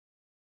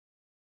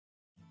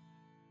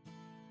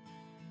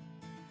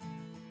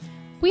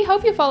We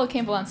hope you follow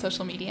Campbell on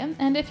social media,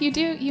 and if you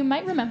do, you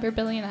might remember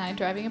Billy and I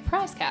driving a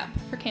prize cap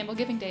for Campbell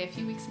Giving Day a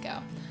few weeks ago.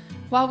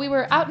 While we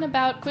were out and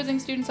about quizzing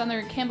students on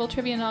their Campbell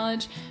trivia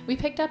knowledge, we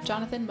picked up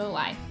Jonathan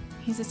Molai.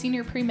 He's a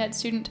senior pre-med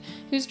student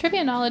whose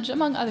trivia knowledge,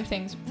 among other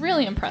things,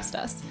 really impressed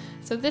us.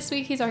 So this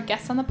week he's our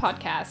guest on the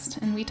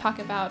podcast, and we talk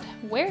about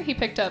where he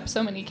picked up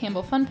so many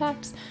Campbell fun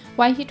facts,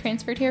 why he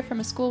transferred here from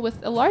a school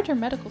with a larger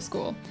medical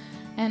school,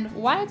 and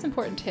why it's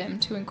important to him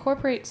to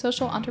incorporate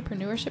social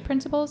entrepreneurship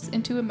principles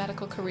into a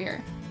medical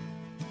career.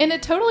 In a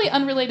totally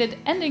unrelated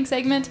ending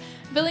segment,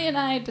 Billy and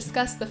I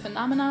discuss the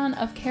phenomenon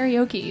of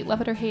karaoke, love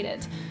it or hate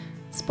it.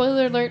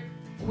 Spoiler alert,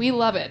 we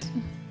love it.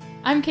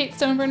 I'm Kate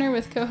Stoneburner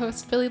with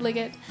co-host Billy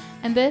Liggett,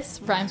 and this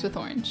Rhymes with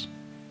Orange.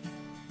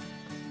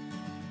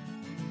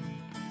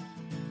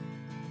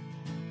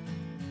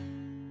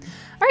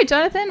 All right,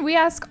 Jonathan, we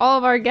ask all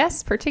of our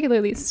guests,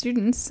 particularly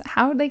students,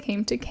 how they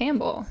came to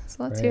Campbell.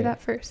 So let's hear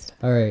that first.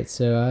 All right,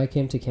 so I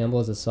came to Campbell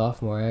as a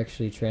sophomore. I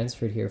actually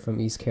transferred here from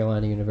East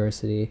Carolina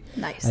University.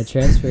 Nice. I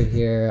transferred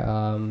here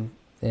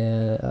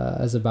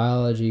as a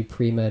biology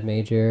pre-med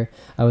major.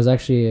 I was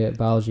actually a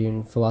biology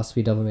and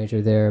philosophy double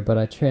major there, but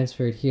I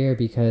transferred here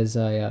because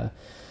as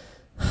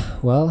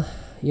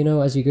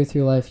you go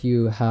through life,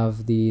 you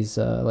have these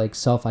like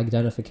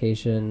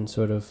self-identification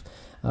sort of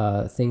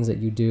things that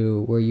you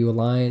do where you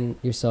align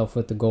yourself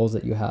with the goals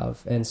that you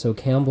have. And so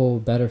Campbell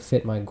better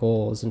fit my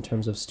goals in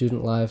terms of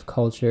student life,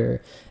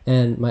 culture,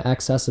 and my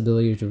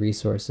accessibility to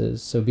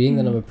resources. So being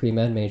that I'm a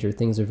pre-med major,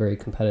 things are very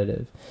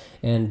competitive.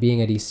 And being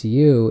at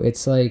ECU,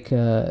 it's like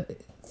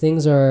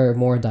things are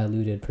more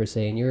diluted per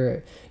se, and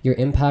your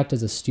impact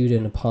as a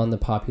student upon the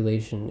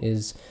population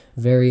is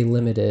very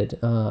limited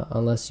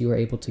unless you are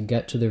able to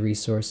get to the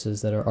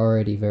resources that are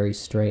already very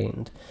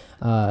strained.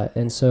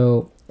 And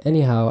so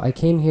anyhow, I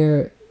came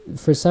here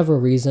for several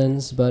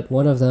reasons, but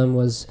one of them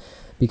was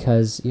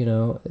because,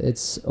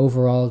 it's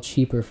overall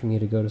cheaper for me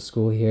to go to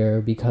school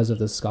here because of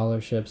the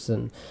scholarships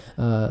and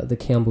the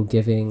Campbell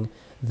Giving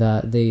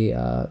that they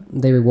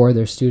reward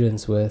their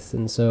students with.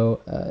 And so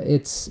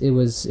it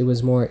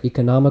was more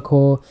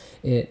economical.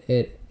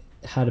 It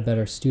had a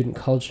better student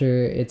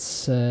culture.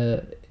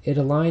 It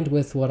aligned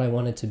with what I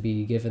wanted to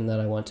be, given that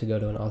I want to go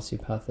to an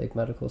osteopathic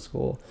medical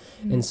school.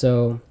 And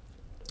so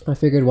I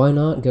figured, why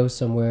not go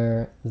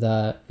somewhere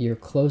that you're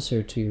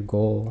closer to your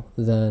goal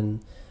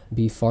than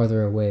be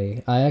farther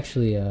away. I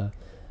actually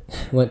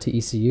went to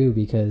ECU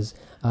because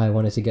I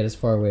wanted to get as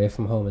far away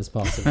from home as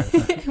possible.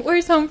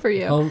 Where's home for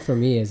you? Home for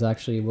me is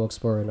actually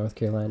Wilkesboro, North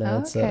Carolina. Oh,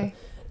 it's okay.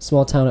 a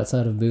small town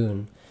outside of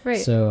Boone. Right.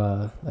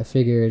 So I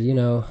figured,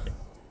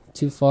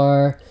 too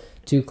far,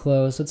 too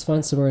close. Let's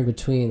find somewhere in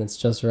between that's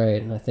just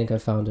right. And I think I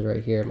found it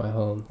right here at my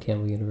home,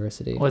 Campbell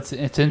University. Well, it's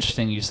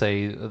interesting you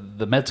say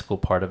the med school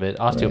part of it.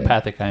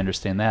 Osteopathic, right. I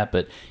understand that.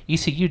 But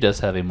ECU does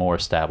have a more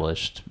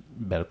established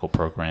medical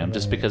program, right,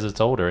 just because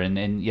it's older.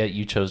 And yet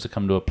you chose to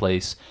come to a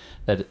place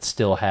that it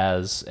still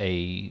has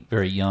a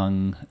very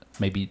young,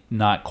 maybe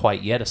not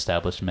quite yet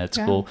established med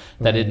school.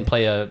 That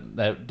right.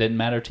 That didn't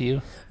matter to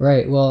you?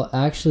 Right. Well,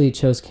 I actually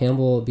chose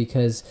Campbell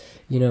because,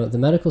 the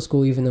medical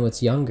school, even though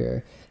it's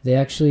younger, they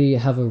actually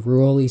have a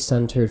rurally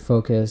centered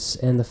focus,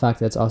 and the fact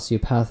that it's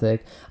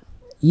osteopathic.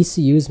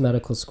 ECU's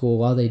medical school,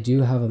 while they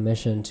do have a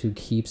mission to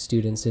keep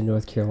students in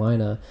North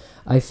Carolina,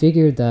 I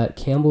figured that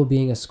Campbell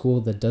being a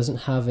school that doesn't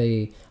have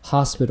a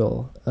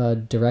hospital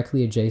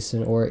directly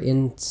adjacent or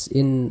in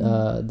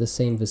the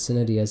same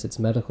vicinity as its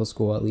medical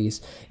school, at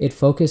least, it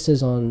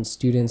focuses on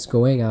students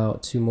going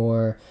out to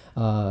more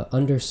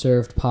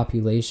underserved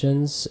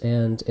populations,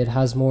 and it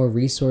has more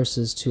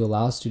resources to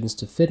allow students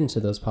to fit into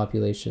those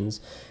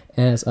populations.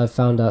 As I've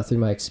found out through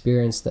my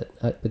experience that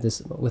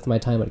with my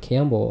time at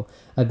Campbell,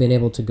 I've been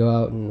able to go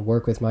out and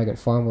work with migrant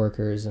farm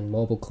workers and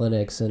mobile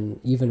clinics, and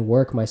even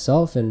work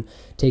myself in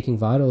taking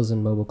vitals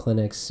in mobile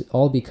clinics,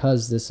 all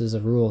because this is a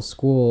rural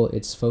school.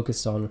 It's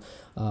focused on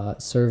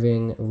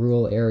serving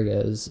rural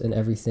areas and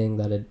everything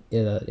that it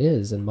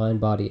is in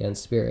mind, body, and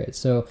spirit.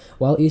 So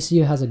while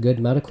ECU has a good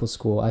medical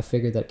school, I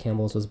figured that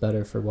Campbell's was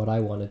better for what I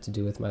wanted to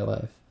do with my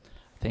life.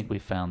 I think we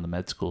found the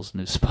med school's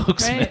new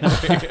spokesman.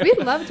 Right. We'd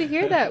love to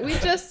hear that. We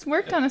just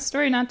worked on a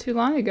story not too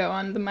long ago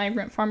on the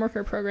migrant farm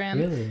worker program.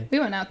 Really? We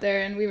went out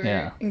there and we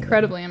were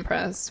incredibly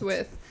impressed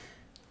with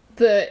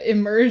the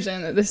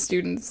immersion that the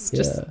students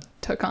just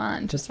took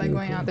on just by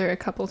going out there a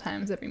couple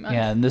times every month.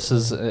 Yeah, and this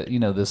is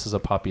this is a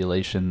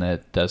population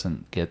that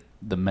doesn't get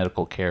the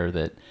medical care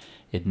that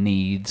it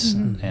needs,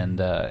 and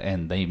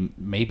they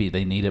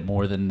need it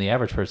more than the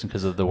average person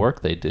because of the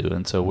work they do.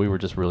 And so we were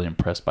just really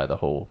impressed by the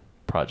whole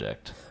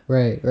project.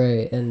 Right.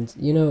 And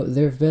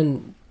there have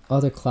been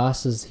other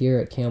classes here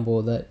at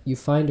Campbell that you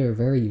find are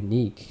very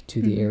unique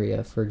to the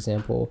area. For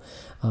example,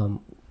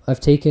 I've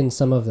taken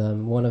some of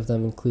them, one of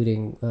them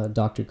including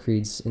Dr.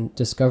 Creed's in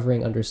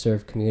Discovering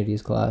Underserved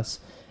Communities class.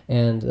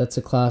 And that's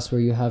a class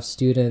where you have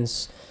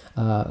students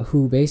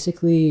who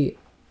basically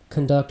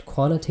conduct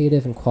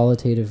quantitative and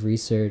qualitative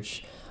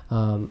research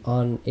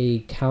on a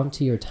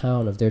county or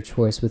town of their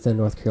choice within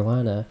North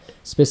Carolina,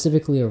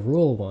 specifically a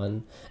rural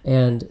one,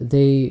 and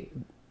they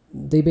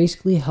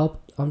basically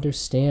help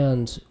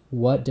understand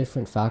what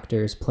different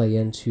factors play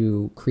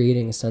into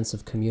creating a sense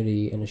of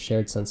community and a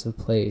shared sense of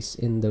place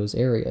in those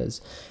areas.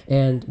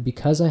 And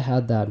because I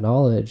had that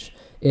knowledge,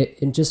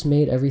 it just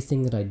made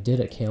everything that I did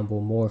at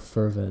Campbell more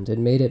fervent. It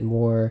made it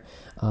more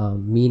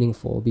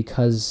meaningful,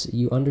 because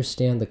you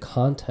understand the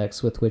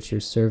context with which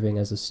you're serving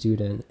as a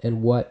student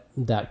and what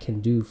that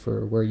can do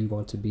for where you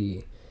want to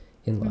be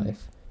in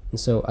life. And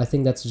so I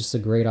think that's just a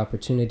great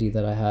opportunity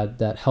that I had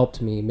that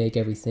helped me make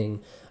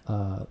everything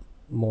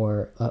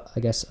more, I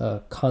guess,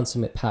 a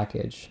consummate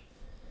package.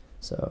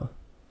 So...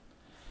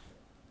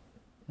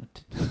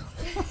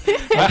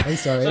 I'm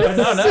sorry.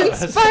 No.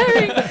 It's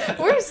inspiring.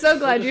 We're so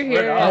glad you're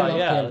here. I love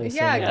yeah. Campbell so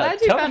Yeah, much.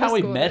 glad you Tell found me a how we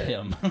school. met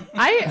him.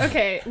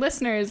 Okay,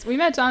 listeners, we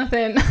met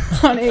Jonathan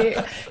on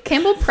a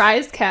Campbell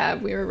prize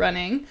cab we were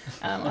running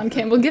on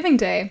Campbell Giving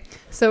Day.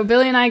 So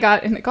Billy and I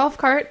got in a golf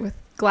cart with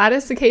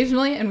Gladys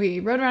occasionally, and we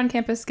rode around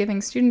campus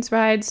giving students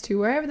rides to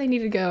wherever they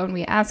needed to go, and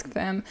we asked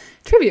them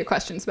trivia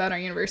questions about our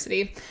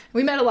university.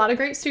 We met a lot of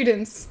great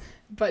students,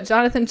 but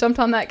Jonathan jumped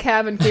on that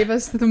cab and gave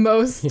us the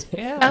most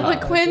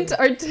eloquent,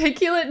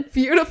 articulate,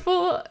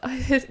 beautiful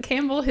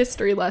Campbell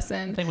history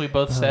lesson. I think we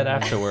both said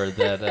afterward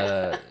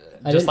that,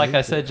 I just didn't like mean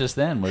I to. said just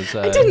then, was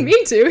I didn't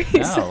mean to. He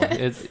no,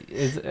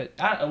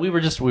 said. we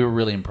were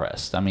really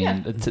impressed. I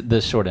mean,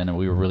 the short end,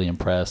 we were really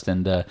impressed,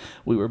 and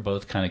we were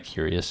both kind of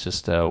curious.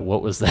 Just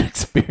what was that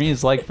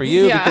experience like for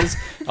you? Yeah. Because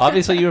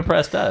obviously you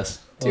impressed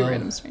us. Two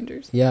random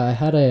strangers. Yeah, I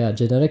had a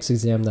genetics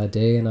exam that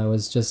day, and I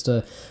was just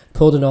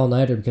pulled an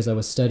all-nighter because I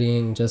was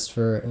studying just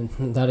for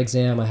that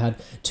exam. I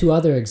had 2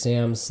 other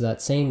exams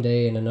that same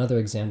day and another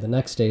exam the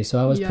next day,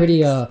 so I was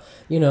pretty, So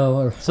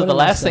the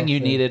last thing you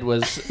needed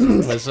was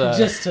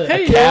just to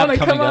Hey, a you cab wanna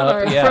coming come on up,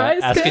 our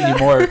prize asking cab?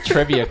 you more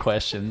trivia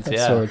questions. of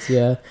Yeah. sorts,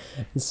 yeah.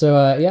 And so,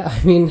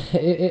 I mean,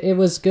 it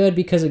was good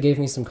because it gave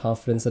me some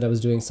confidence that I was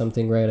doing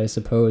something right, I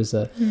suppose.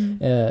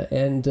 And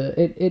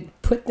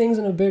it put things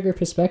in a bigger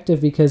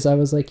perspective, because I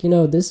was like,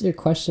 these are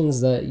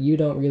questions that you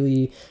don't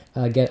really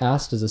get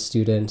asked as a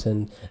student,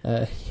 and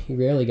you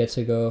rarely get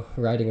to go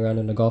riding around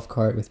in a golf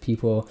cart with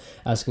people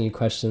asking you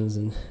questions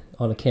and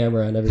on a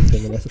camera and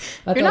everything.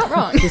 And You're not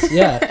wrong.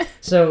 Yeah.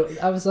 So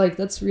I was like,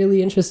 that's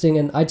really interesting.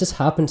 And I just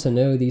happen to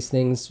know these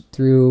things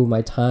through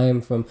my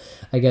time from,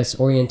 I guess,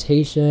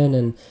 orientation,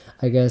 and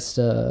I guess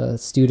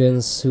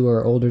students who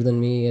are older than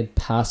me had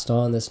passed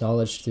on this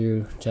knowledge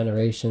through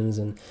generations,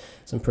 and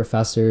some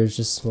professors,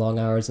 just long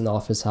hours in the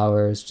office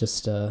hours,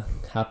 just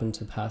happened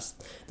to pass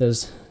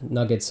those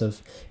nuggets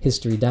of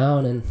history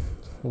down, and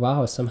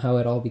wow, somehow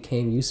it all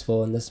became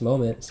useful in this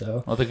moment.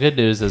 So Well, the good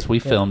news is we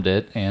filmed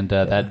it, and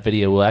that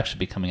video will actually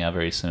be coming out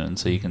very soon,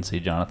 so you can see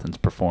Jonathan's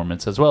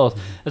performance, as well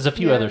as a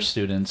few other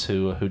students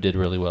who did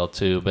really well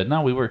too. But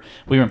no, we were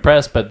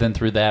impressed. But then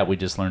through that, we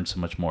just learned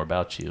so much more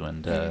about you,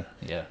 and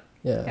yeah.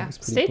 yeah, it's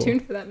pretty Stay cool.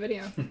 tuned for that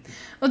video.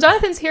 Well,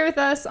 Jonathan's here with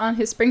us on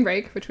his spring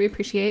break, which we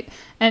appreciate.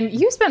 And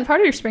you spent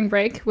part of your spring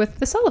break with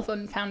the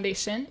Sullivan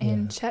Foundation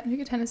in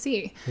Chattanooga,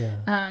 Tennessee.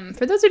 Yeah.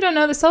 For those who don't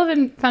know, the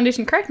Sullivan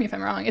Foundation, correct me if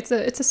I'm wrong, it's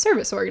a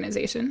service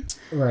organization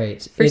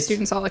Right. for It's-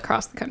 students all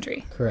across the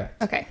country. Correct.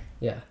 Okay.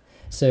 Yeah.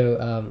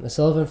 So the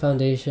Sullivan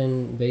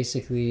Foundation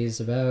basically is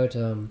about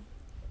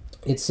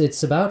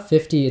it's about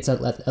 50. It's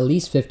at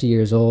least 50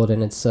 years old,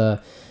 and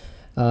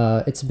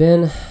it's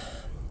been.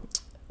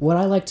 What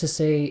I like to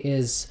say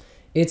is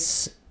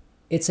it's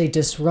a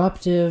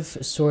disruptive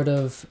sort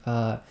of.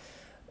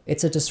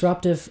 It's a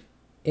disruptive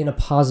in a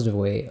positive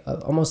way,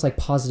 almost like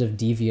positive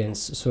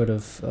deviance sort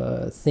of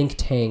think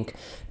tank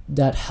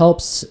that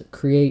helps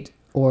create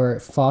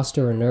or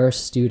foster or nourish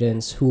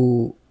students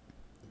who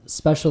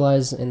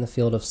specialize in the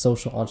field of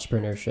social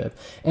entrepreneurship.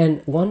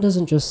 And one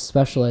doesn't just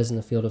specialize in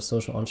the field of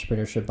social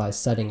entrepreneurship by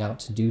setting out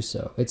to do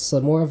so. It's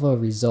more of a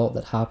result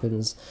that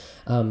happens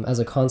as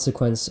a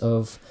consequence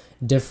of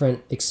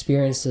different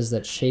experiences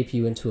that shape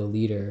you into a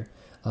leader,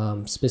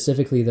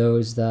 specifically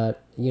those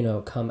that,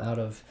 come out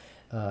of,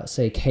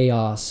 say,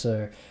 chaos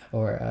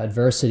or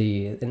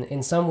adversity.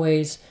 In some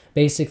ways,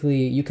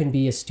 basically, you can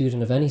be a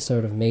student of any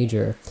sort of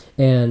major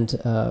and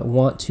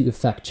want to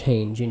effect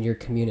change in your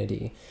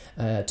community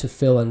to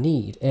fill a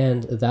need.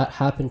 And that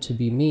happened to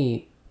be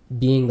me,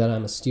 being that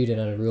I'm a student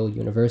at a rural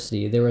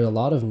university. There were a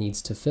lot of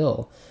needs to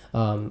fill,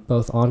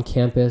 both on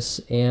campus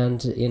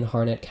and in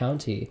Harnett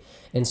County.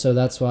 And so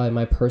that's why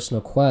my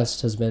personal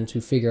quest has been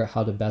to figure out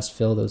how to best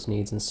fill those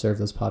needs and serve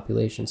those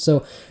populations.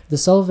 So the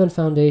Sullivan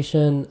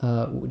Foundation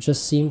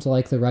just seemed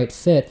like the right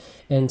fit.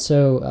 And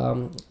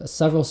so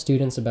several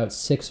students, about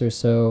 6 or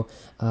so,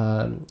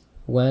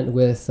 went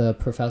with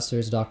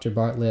professors Dr.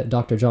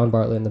 John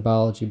Bartlett in the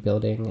biology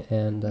building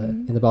and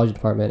in the biology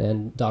department,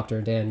 and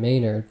Dr. Dan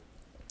Maynard,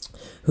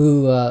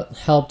 who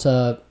helped.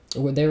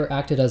 They were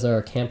acted as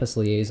our campus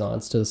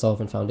liaisons to the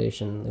Sullivan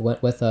Foundation. They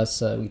went with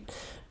us. We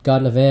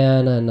got in a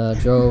van and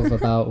drove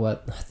about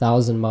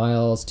 1,000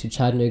 miles to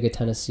Chattanooga,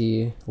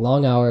 Tennessee.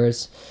 Long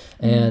hours,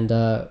 and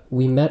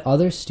we met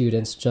other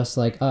students just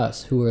like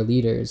us who were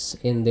leaders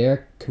in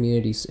their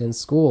communities in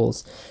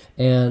schools.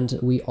 And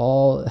we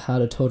all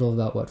had a total of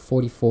about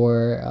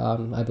 44,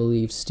 I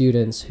believe,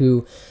 students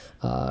who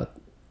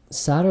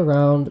sat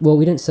around. Well,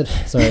 we didn't sit.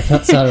 Sorry,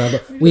 not sat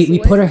around. But we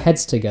put our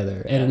heads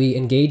together and we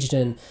engaged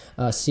in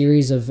a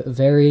series of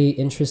very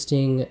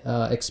interesting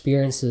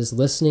experiences,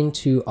 listening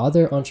to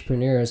other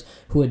entrepreneurs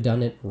who had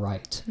done it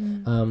right,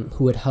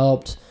 who had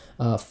helped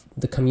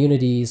the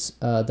communities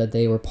that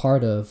they were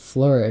part of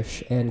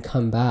flourish and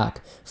come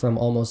back from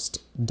almost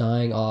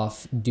dying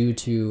off due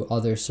to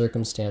other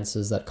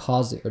circumstances that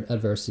caused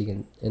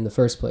adversity in the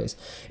first place.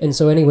 And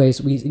so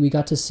anyways, we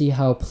got to see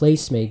how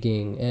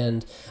placemaking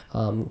and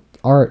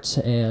art,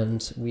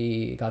 and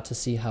we got to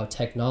see how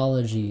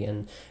technology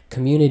and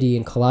community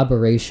and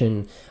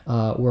collaboration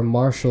were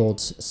marshaled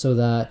so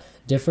that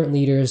different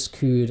leaders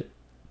could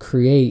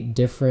create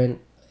different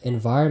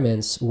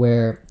environments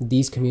where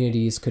these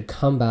communities could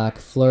come back,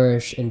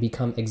 flourish, and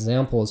become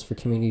examples for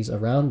communities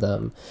around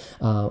them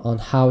on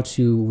how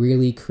to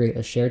really create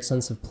a shared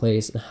sense of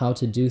place and how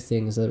to do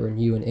things that were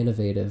new and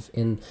innovative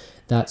in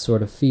that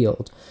sort of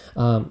field.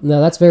 Now,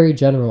 that's very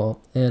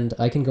general, and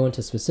I can go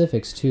into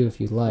specifics too if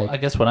you'd like. Well, I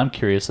guess what I'm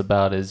curious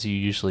about is you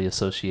usually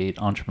associate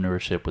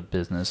entrepreneurship with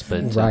business,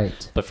 but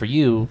right. But for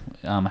you,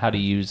 how do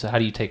you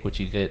take what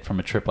you get from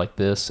a trip like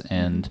this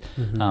and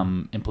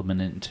implement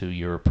it into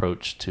your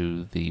approach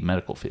to the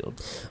medical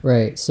field?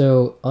 Right.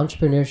 So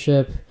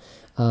entrepreneurship,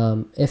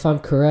 if I'm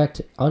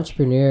correct,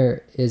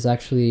 entrepreneur is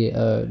actually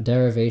a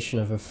derivation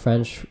of a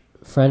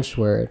French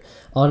word,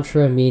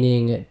 entre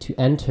meaning to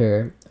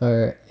enter,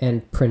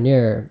 and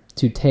preneur,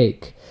 to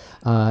take.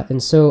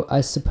 And so I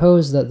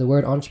suppose that the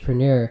word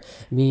entrepreneur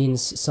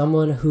means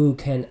someone who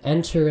can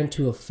enter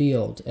into a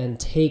field and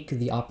take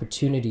the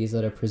opportunities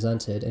that are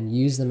presented and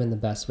use them in the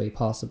best way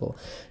possible.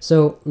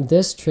 So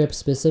this trip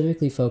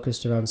specifically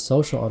focused around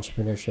social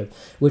entrepreneurship,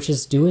 which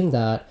is doing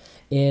that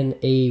in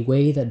a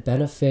way that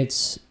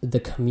benefits the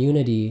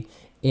community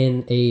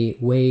in a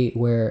way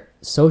where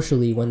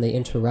socially, when they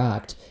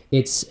interact,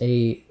 it's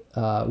a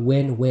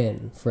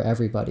win-win for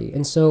everybody.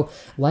 And so,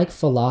 like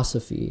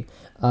philosophy,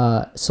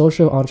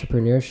 social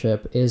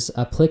entrepreneurship is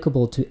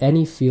applicable to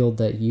any field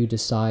that you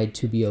decide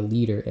to be a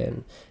leader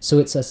in. So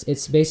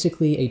it's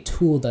basically a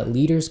tool that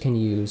leaders can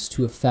use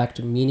to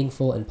affect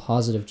meaningful and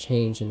positive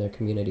change in their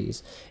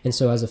communities. And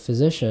so as a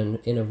physician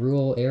in a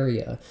rural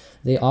area,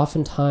 they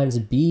oftentimes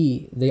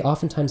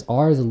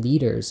are the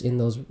leaders in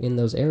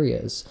those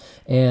areas.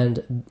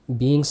 And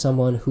being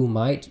someone who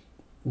might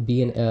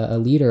be a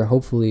leader,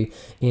 hopefully,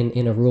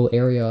 in a rural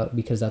area,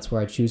 because that's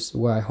where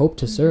I hope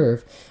to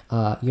serve.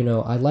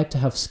 I'd like to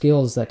have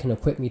skills that can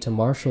equip me to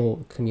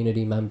marshal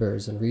community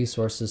members and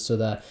resources so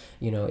that,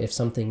 if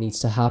something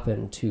needs to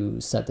happen to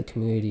set the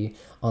community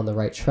on the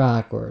right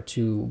track or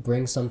to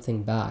bring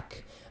something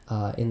back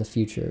in the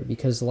future,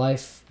 because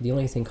life, the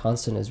only thing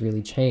constant is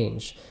really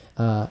change.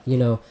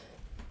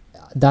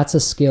 That's a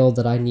skill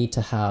that I need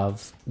to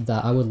have,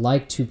 that I would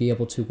like to be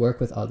able to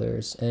work with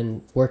others,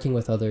 and working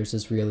with others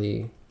is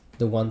really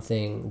the one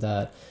thing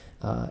that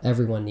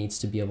everyone needs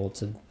to be able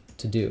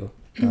to do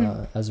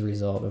as a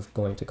result of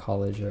going to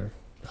college or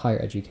higher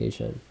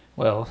education.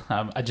 Well,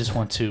 I just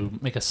want to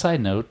make a side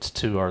note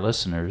to our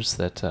listeners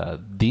that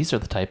these are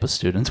the type of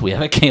students we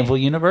have at Campbell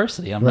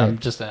University. I'm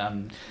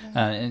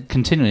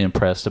continually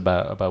impressed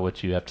about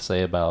what you have to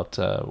say about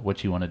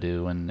what you want to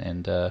do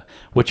and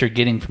what you're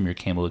getting from your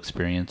Campbell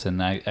experience.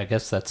 And I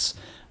guess that's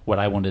what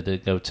I wanted to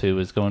go to,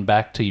 is going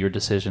back to your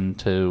decision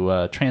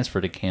to transfer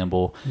to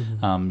Campbell.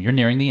 You're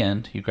nearing the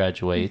end. You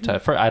graduate.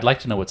 I'd like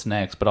to know what's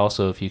next, but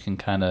also if you can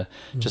kind of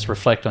just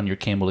reflect on your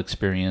Campbell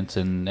experience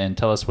and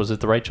tell us, was it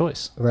the right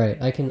choice?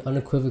 Right. I can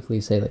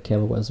unequivocally say that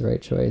Campbell was the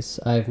right choice.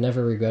 I've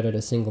never regretted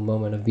a single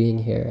moment of being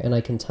here, and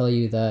I can tell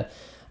you that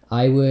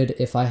I would,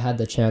 if I had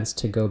the chance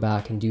to go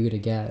back and do it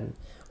again,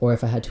 or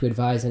if I had to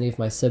advise any of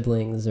my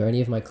siblings or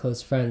any of my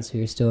close friends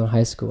who are still in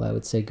high school, I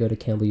would say go to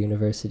Campbell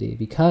University,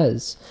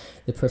 because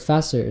the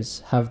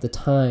professors have the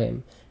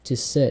time to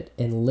sit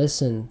and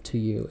listen to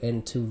you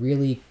and to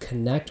really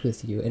connect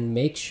with you and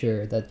make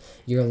sure that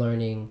your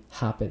learning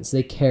happens.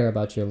 They care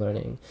about your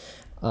learning.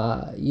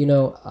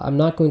 I'm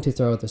not going to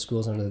throw other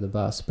schools under the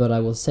bus, but I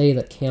will say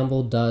that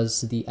Campbell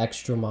does the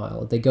extra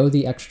mile. They go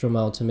the extra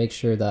mile to make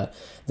sure that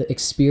the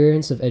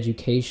experience of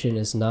education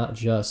is not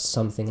just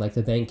something like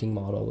the banking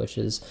model, which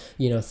is,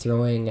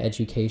 throwing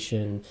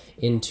education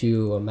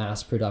into a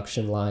mass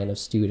production line of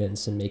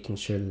students and making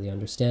sure that they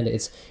understand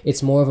it.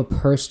 It's more of a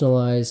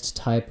personalized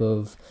type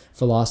of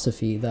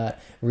philosophy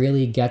that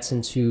really gets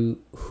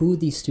into who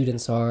these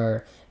students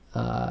are,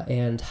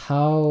 and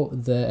how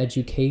the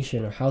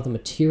education or how the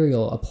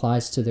material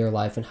applies to their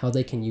life and how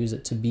they can use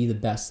it to be the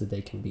best that they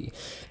can be.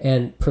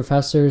 And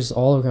professors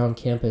all around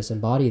campus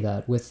embody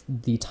that with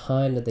the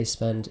time that they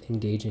spend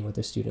engaging with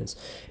their students.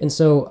 And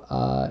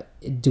so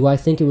do I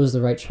think it was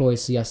the right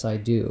choice? Yes, I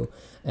do.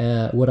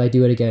 Would I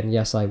do it again?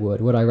 Yes, I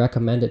would. Would I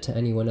recommend it to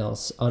anyone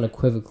else?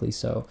 Unequivocally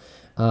so.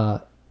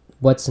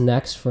 What's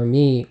next for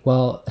me?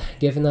 Well,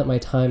 given that my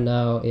time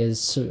now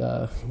is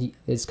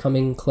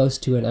coming close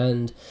to an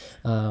end,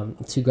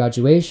 to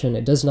graduation,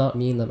 it does not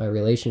mean that my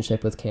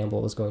relationship with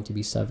Campbell is going to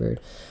be severed.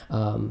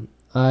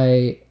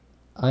 I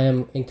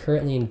am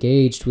currently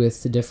engaged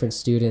with the different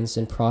students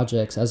in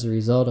projects as a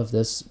result of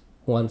this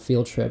one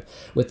field trip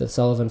with the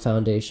Sullivan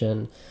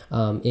Foundation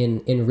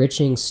in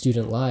enriching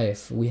student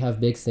life. We have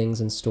big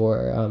things in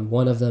store.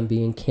 One of them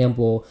being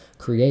Campbell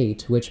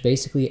Create, which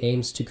basically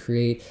aims to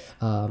create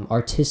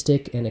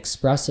artistic and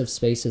expressive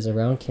spaces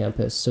around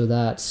campus so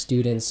that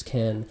students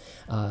can,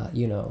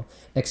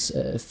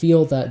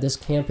 feel that this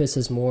campus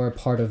is more a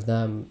part of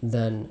them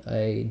than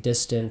a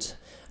distant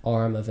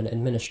arm of an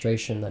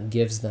administration that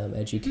gives them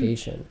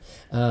education.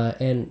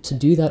 And to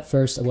do that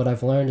first, what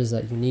I've learned is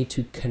that you need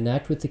to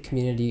connect with the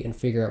community and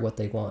figure out what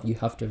they want. You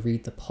have to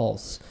read the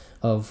pulse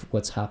of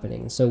what's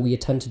happening. So we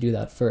attempt to do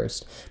that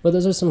first. But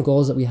those are some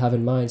goals that we have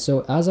in mind.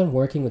 So as I'm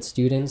working with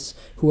students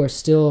who are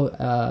still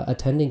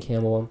attending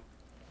Campbell,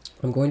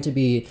 I'm going to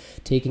be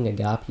taking a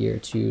gap year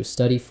to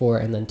study for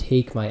and then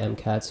take my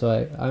MCAT.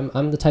 So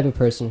I'm the type of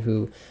person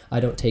who I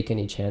don't take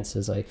any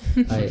chances. I'd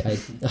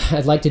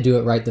like to do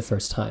it right the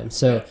first time.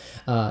 So,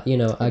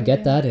 I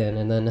get that in,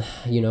 and then,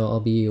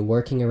 I'll be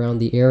working around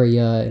the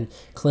area and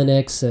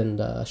clinics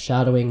and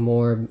shadowing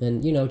more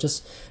and,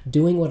 just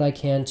doing what I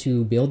can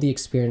to build the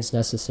experience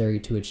necessary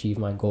to achieve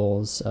my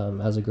goals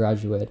as a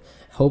graduate.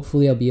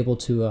 Hopefully I'll be able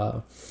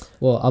to,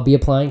 I'll be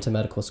applying to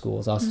medical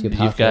schools,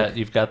 osteopathic.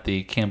 You've got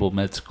the Campbell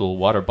Med School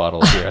water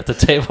bottle here at the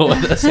table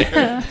with us here.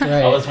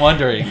 Right. I was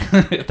wondering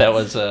if that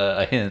was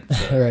a hint.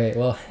 So. Right.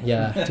 Well,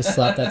 yeah, just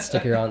slap that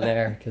sticker on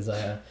there because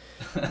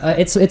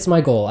it's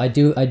my goal. I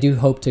do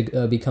hope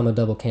to become a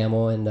double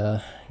camel and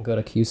go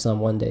to QSUM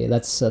one day.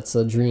 That's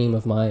a dream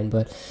of mine.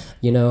 But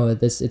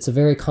it's a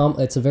very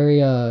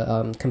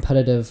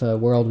competitive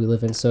world we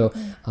live in. So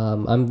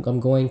I'm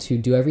going to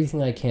do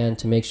everything I can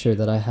to make sure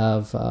that I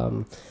have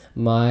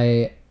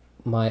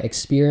my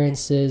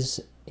experiences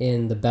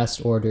in the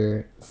best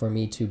order for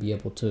me to be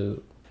able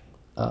to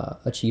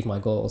achieve my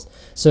goals.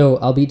 So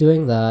I'll be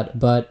doing that,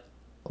 but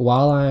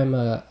while I'm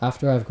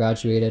after I've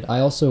graduated, I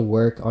also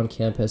work on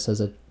campus as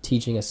a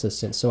teaching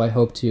assistant. So I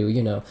hope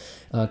to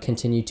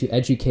continue to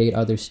educate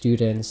other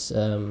students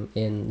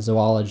in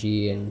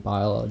zoology and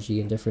biology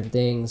and different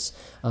things,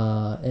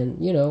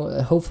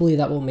 and hopefully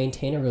that will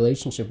maintain a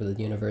relationship with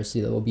the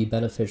university that will be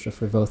beneficial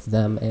for both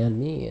them and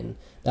me. And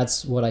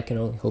that's what I can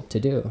only hope to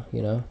do.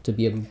 To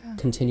be a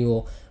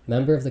continual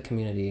member of the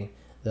community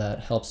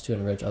that helps to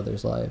enrich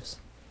others' lives.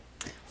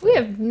 We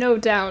have no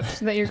doubt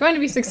that you're going to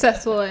be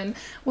successful in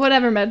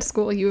whatever med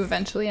school you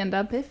eventually end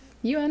up, if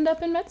you end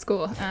up in med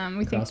school.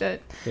 We think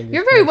that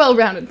you're a very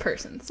well-rounded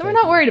person, so we're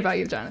not worried about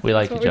you, Jonathan. We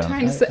like That's you, what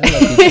Jonathan.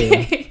 we're trying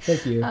to say.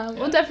 Thank you.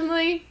 We'll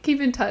definitely keep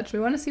in touch. We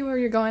want to see where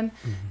you're going.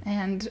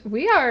 And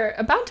we are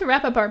about to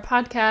wrap up our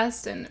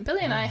podcast, and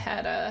Billy and I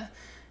had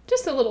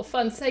just a little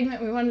fun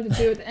segment we wanted to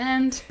do at the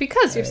end.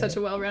 Because you're such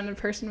a well-rounded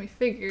person, we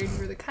figured you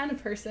were the kind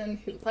of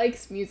person who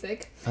likes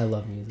music. I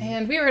love music.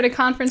 And we were at a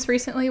conference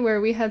recently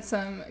where we had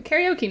some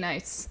karaoke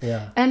nights.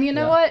 Yeah. And you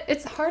know what?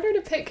 It's harder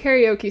to pick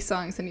karaoke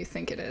songs than you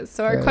think it is.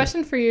 So our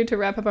question for you to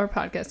wrap up our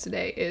podcast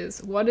today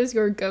is, what is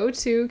your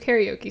go-to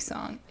karaoke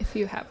song, if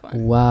you have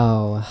one?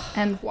 Wow.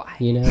 And why?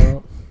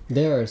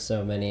 There are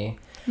so many.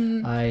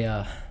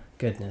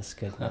 Goodness.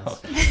 Oh,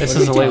 this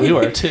is the way we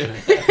were too.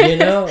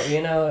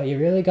 You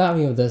really got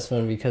me with this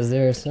one because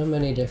there are so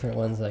many different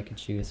ones I could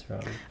choose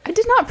from. I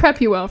did not prep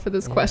you well for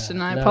this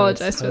question. I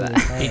apologize for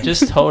that. He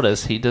just told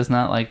us he does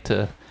not like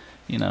to,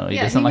 he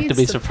doesn't like to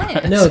be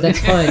surprised. No,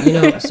 that's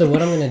fine. So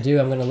what I'm going to do,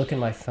 I'm going to look in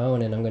my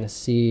phone and I'm going to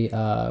see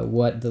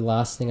what the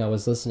last thing I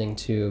was listening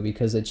to,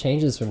 because it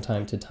changes from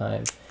time to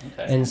time.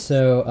 Okay. And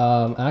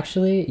so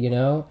actually,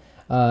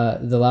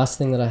 the last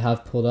thing that I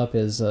have pulled up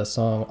is a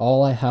song,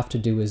 All I Have to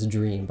Do Is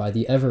Dream by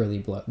the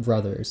Everly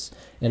Brothers.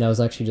 And I was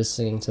actually just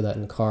singing to that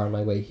in the car on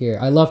my way here.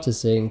 I love to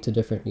sing to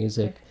different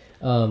music.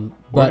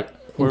 But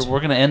we're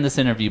going to end this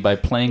interview by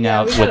playing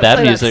out with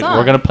that music.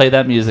 We're going to play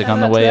that music on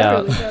the way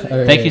out.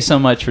 Right. Thank you so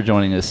much for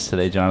joining us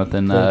today,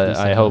 Jonathan.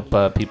 I hope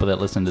people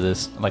that listen to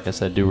this, like I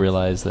said, do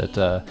realize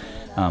that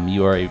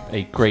you are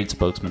a great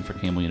spokesman for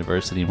Campbell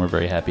University, and we're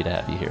very happy to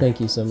have you here. Thank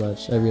you so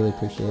much. I really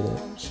appreciate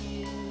it.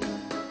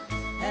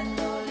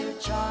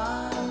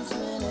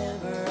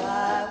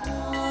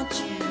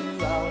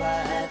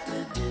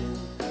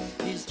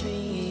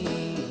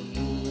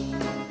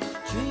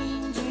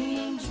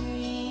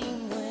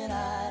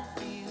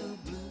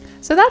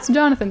 So that's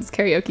Jonathan's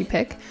karaoke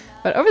pick.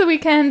 But over the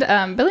weekend,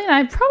 Billy and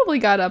I probably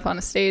got up on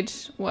a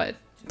stage,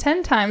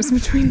 10 times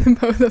between the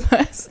both of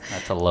us.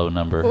 That's a low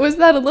number. Was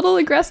that a little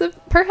aggressive?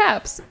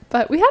 Perhaps.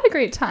 But we had a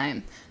great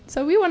time.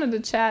 So we wanted to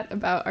chat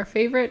about our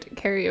favorite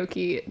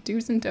karaoke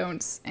do's and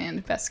don'ts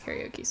and best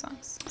karaoke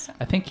songs. So.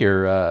 I think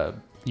you're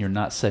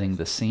not setting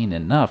the scene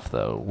enough,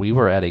 though. We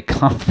were at a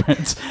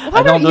conference.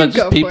 I don't want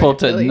people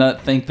to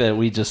not think that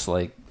we just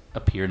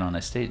appeared on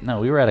a stage. No,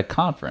 we were at a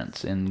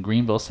conference in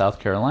Greenville, South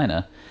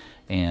Carolina.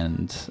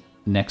 And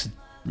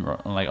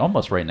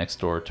almost right next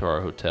door to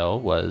our hotel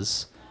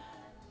was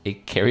a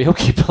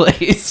karaoke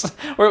place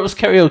where it was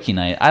karaoke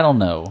night. I don't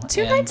know.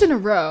 Two nights in a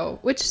row,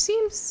 which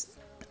seems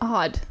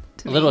odd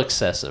to me. A little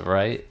excessive,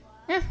 right?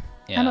 Yeah.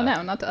 I don't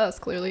know. Not to us,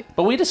 clearly.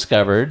 But we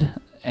discovered,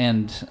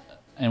 and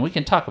and we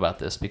can talk about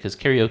this because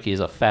karaoke is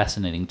a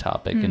fascinating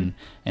topic, and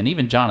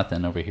even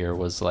Jonathan over here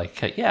was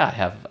like, yeah,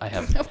 I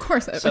have. Of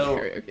course, I have a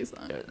karaoke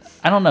song.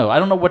 I don't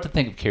know what to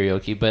think of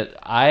karaoke, but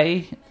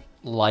I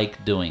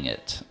like doing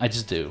it. I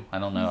just do. I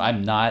don't know.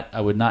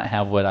 I would not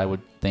have what I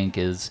would think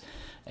is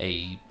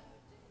a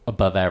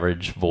above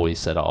average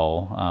voice at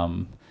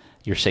all.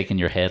 You're shaking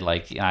your head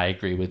like I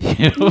agree with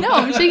you. No,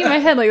 I'm shaking my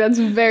head like that's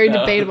very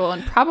debatable,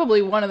 and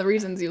probably one of the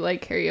reasons you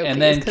like karaoke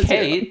and then is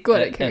because you're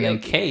good at karaoke. And then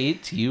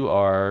Kate, you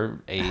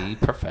are a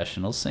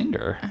professional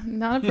singer. I'm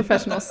not a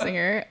professional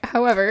singer.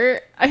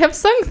 However, I have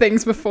sung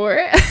things before,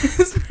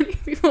 as many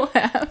people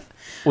have.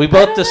 We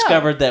both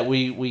discovered that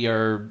we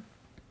are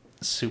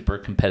super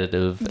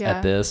competitive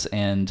at this,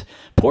 and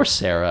poor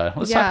Sarah.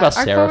 Let's talk about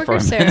Sarah for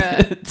a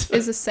minute. Sarah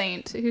is a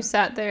saint who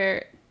sat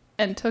there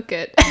and took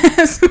it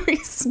as we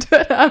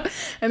stood up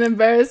and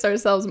embarrassed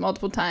ourselves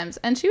multiple times.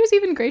 And she was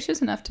even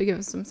gracious enough to give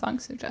us some song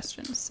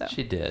suggestions. So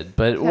she did.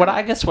 But what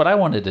I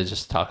wanted to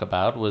just talk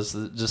about was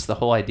just the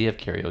whole idea of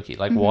karaoke.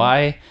 Like,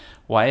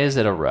 why is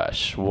it a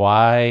rush?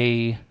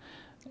 Why,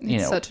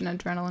 it's such an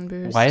adrenaline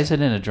boost. Why is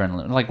it an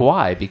adrenaline? Like,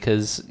 why?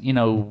 Because,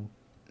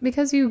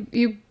 because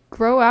you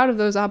grow out of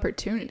those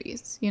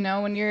opportunities.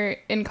 When you're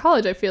in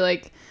college, I feel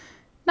like,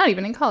 not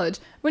even in college,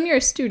 when you're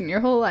a student, your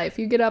whole life,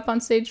 you get up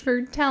on stage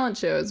for talent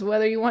shows,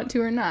 whether you want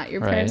to or not. Your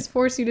parents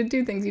force you to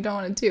do things you don't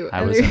want to do.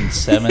 I was in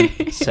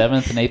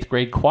seventh and 8th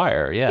grade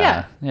choir.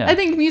 Yeah. I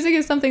think music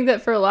is something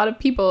that for a lot of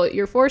people,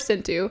 you're forced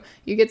into.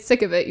 You get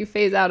sick of it. You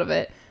phase out of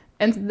it.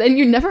 And then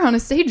you're never on a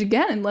stage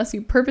again unless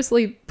you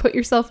purposely put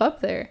yourself up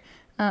there.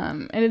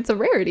 And it's a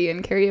rarity.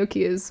 And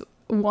karaoke is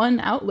one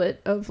outlet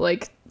of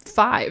like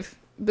 5.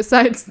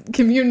 Besides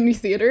community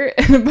theater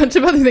and a bunch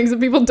of other things that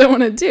people don't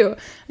want to do.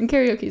 And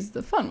karaoke is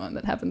the fun one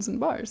that happens in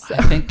bars. So.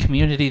 I think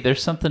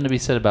there's something to be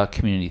said about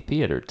community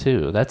theater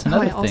too. That's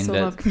another thing. I also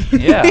love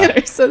community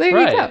theater, so there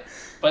you go.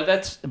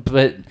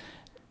 But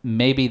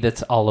maybe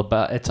it's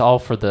all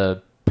for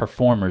the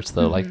performers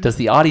though. Like, does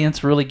the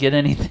audience really get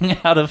anything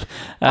out of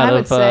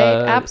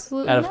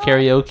absolutely out of not.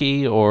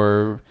 Karaoke?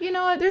 Or you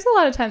know what? There's a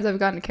lot of times I've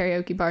gone to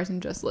karaoke bars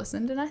and just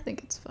listened, and I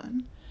think it's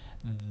fun.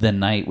 The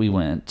night we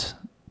went,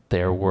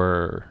 there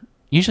were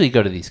usually you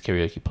go to these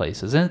karaoke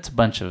places and it's a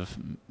bunch of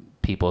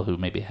people who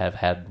maybe have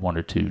had one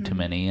or two too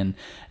many and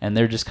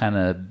they're just kind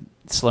of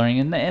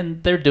slurring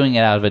and they're doing it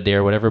out of a dare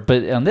or whatever.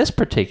 But on this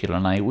particular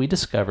night, we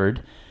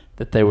discovered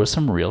that there was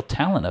some real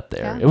talent up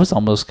there. Yeah. It was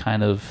almost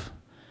kind of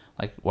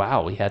like,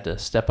 wow, we had to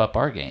step up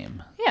our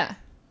game. Yeah.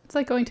 It's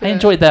like going to I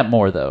enjoyed that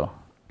more though.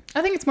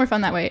 I think it's more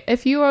fun that way.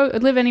 If you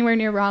live anywhere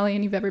near Raleigh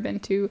and you've ever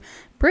been to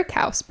Brick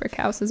House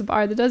is a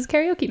bar that does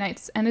karaoke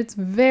nights, and it's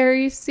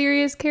very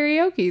serious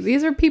karaoke.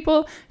 These are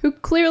people who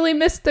clearly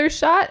missed their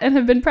shot and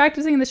have been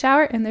practicing in the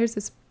shower, and there's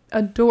this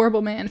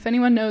adorable man. If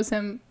anyone knows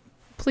him,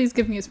 please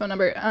give me his phone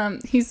number.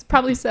 He's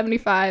probably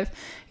 75.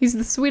 He's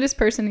the sweetest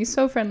person. He's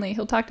so friendly.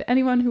 He'll talk to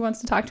anyone who wants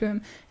to talk to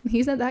him. And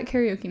he's at that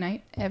karaoke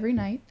night every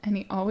night, and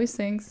he always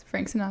sings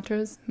Frank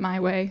Sinatra's My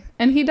Way.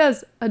 And he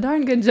does a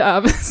darn good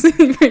job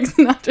singing Frank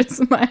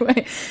Sinatra's My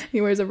Way. He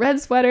wears a red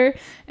sweater,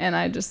 and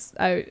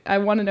I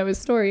want to know his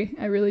story.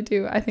 I really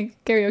do. I think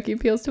karaoke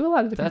appeals to a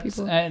lot of different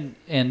people.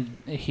 And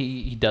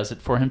he does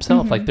it for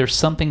himself. Like, there's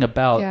something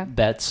about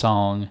that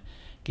song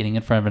getting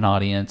in front of an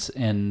audience,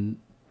 and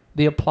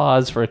the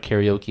applause for a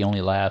karaoke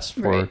only lasts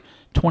for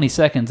 20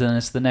 seconds, and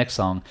it's the next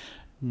song.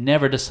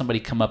 Never does somebody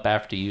come up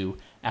after you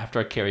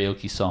after a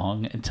karaoke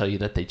song and tell you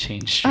that they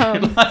changed your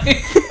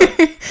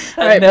life.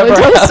 All right, never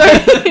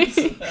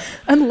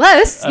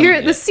unless you're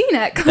at the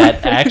CNET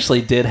concert. That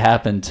actually did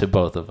happen to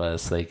both of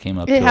us. They came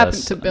up to us. It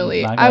happened to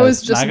Billy. I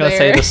was just not going to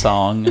say the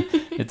song.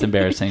 It's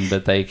embarrassing,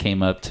 but they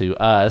came up to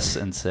us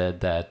and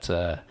said that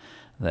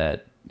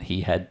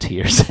he had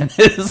tears in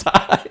his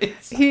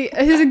eyes.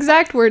 His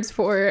exact words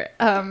for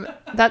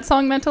that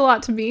song meant a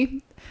lot to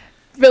me.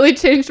 Really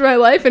changed my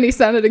life, and he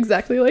sounded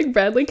exactly like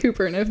Bradley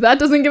Cooper. And if that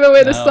doesn't give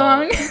away the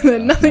song,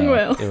 then nothing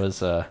will. It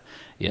was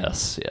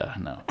yes, yeah,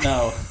 no.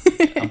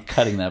 I'm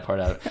cutting that part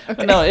out. Okay.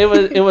 But no,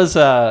 it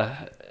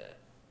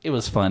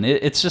was fun.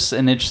 It's just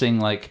an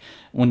interesting, like,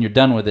 when you're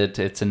done with it,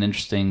 it's an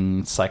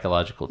interesting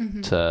psychological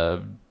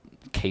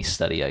case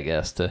study, I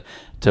guess, to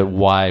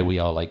why we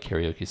all like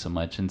karaoke so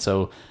much. And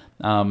so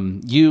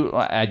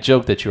I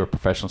joke that you're a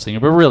professional singer,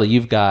 but really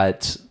you've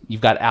got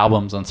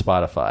albums on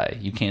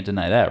Spotify. You can't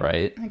deny that,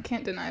 right? I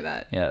can't deny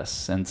that.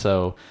 Yes, and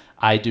so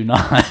I do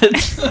not.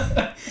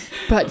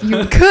 But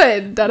you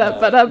could. No.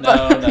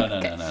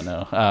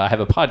 I have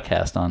a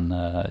podcast on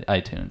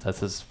iTunes.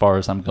 That's as far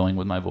as I'm going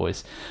with my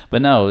voice.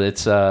 But no,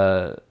 it's.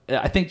 I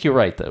think you're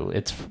right though.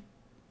 It's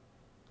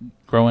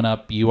growing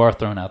up. You are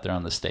thrown out there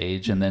on the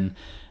stage, and then.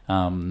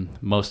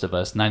 Most of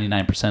us,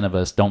 99% of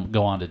us, don't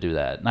go on to do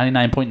that.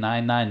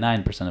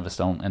 99.999% of us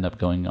don't end up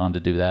going on to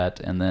do that.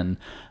 And then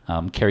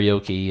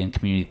karaoke and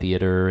community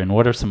theater, and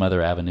what are some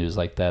other avenues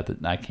like that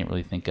I can't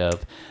really think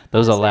of?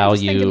 Those allow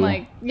you...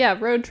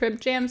 road trip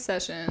jam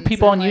sessions.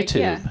 People on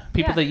YouTube.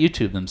 People that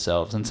YouTube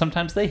themselves. And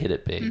sometimes they hit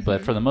it big.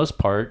 But for the most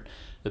part,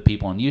 the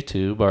people on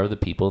YouTube are the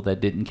people that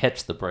didn't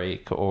catch the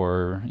break,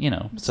 or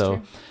That's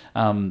so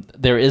true.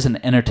 there is an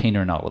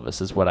entertainer in all of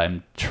us, is what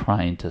I'm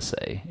trying to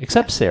say.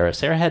 Except Sarah.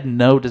 Sarah had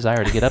no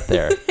desire to get up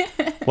there.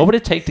 What would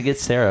it take to get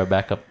Sarah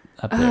back up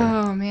there?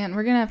 Oh man,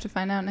 we're gonna have to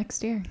find out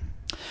next year.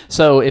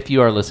 So if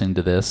you are listening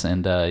to this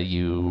and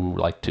you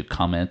like to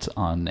comment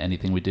on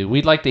anything we do,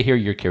 we'd like to hear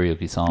your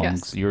karaoke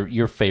songs,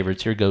 your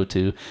favorites, your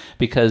go-to,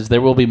 because there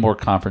will be more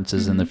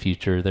conferences in the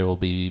future. There will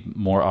be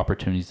more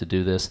opportunities to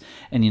do this.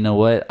 And you know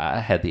what?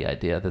 I had the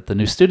idea that the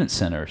new Student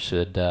Center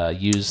should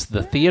use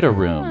the theater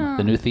room,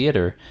 the new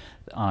theater,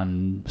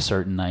 on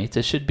certain nights.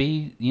 It should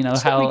be, Should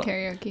how be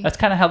karaoke. that's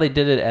kind of how they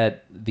did it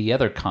at the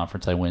other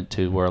conference I went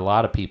to, where a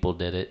lot of people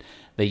did it.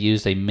 They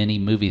used a mini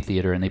movie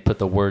theater and they put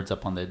the words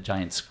up on the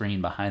giant screen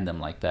behind them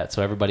like that,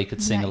 so everybody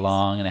could sing Nice.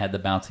 along, and it had the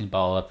bouncing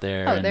ball up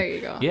there. Oh, and there you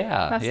go.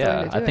 Yeah, That's the way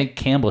yeah. to do I think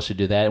Campbell should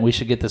do that, and we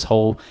should get this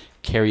whole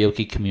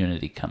karaoke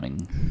community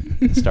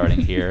starting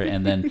here,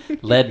 and then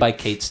led by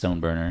Kate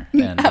Stoneburner,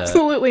 and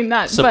Absolutely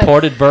not.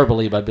 supported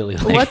verbally by Billy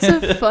Lake. But what's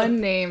a fun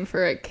name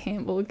for a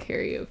Campbell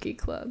karaoke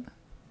club?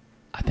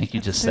 I think you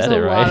just There's said it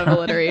a right. lot of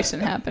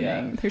alliteration happening.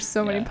 Yeah. There's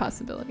so many Yeah.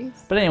 possibilities.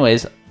 But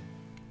anyways,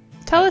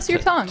 Tell us your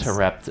songs. to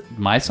wrap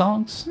my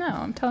songs. No,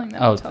 I'm telling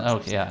them. Oh, Tell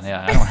us your songs.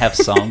 yeah. I don't have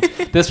songs.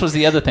 This was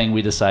the other thing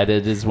we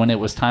decided, is when it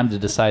was time to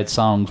decide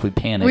songs, we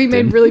panicked. We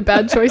made and- really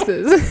bad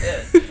choices.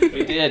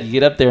 We did. You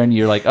get up there and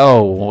you're like,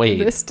 oh, wait.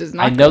 This does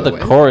not I know go the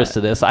with chorus that.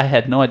 to this. I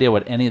had no idea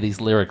what any of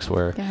these lyrics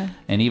were. Yeah.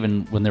 And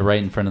even when they're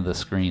right in front of the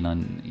screen,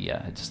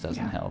 it just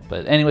doesn't Yeah. help.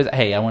 But anyways,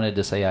 hey, I wanted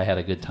to say I had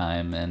a good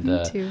time. And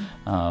Me too.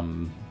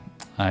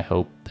 I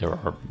hope there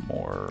are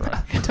more.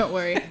 Don't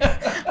worry.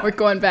 We're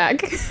going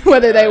back,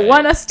 whether they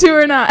want us to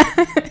or not.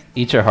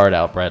 Eat your heart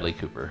out, Bradley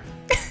Cooper.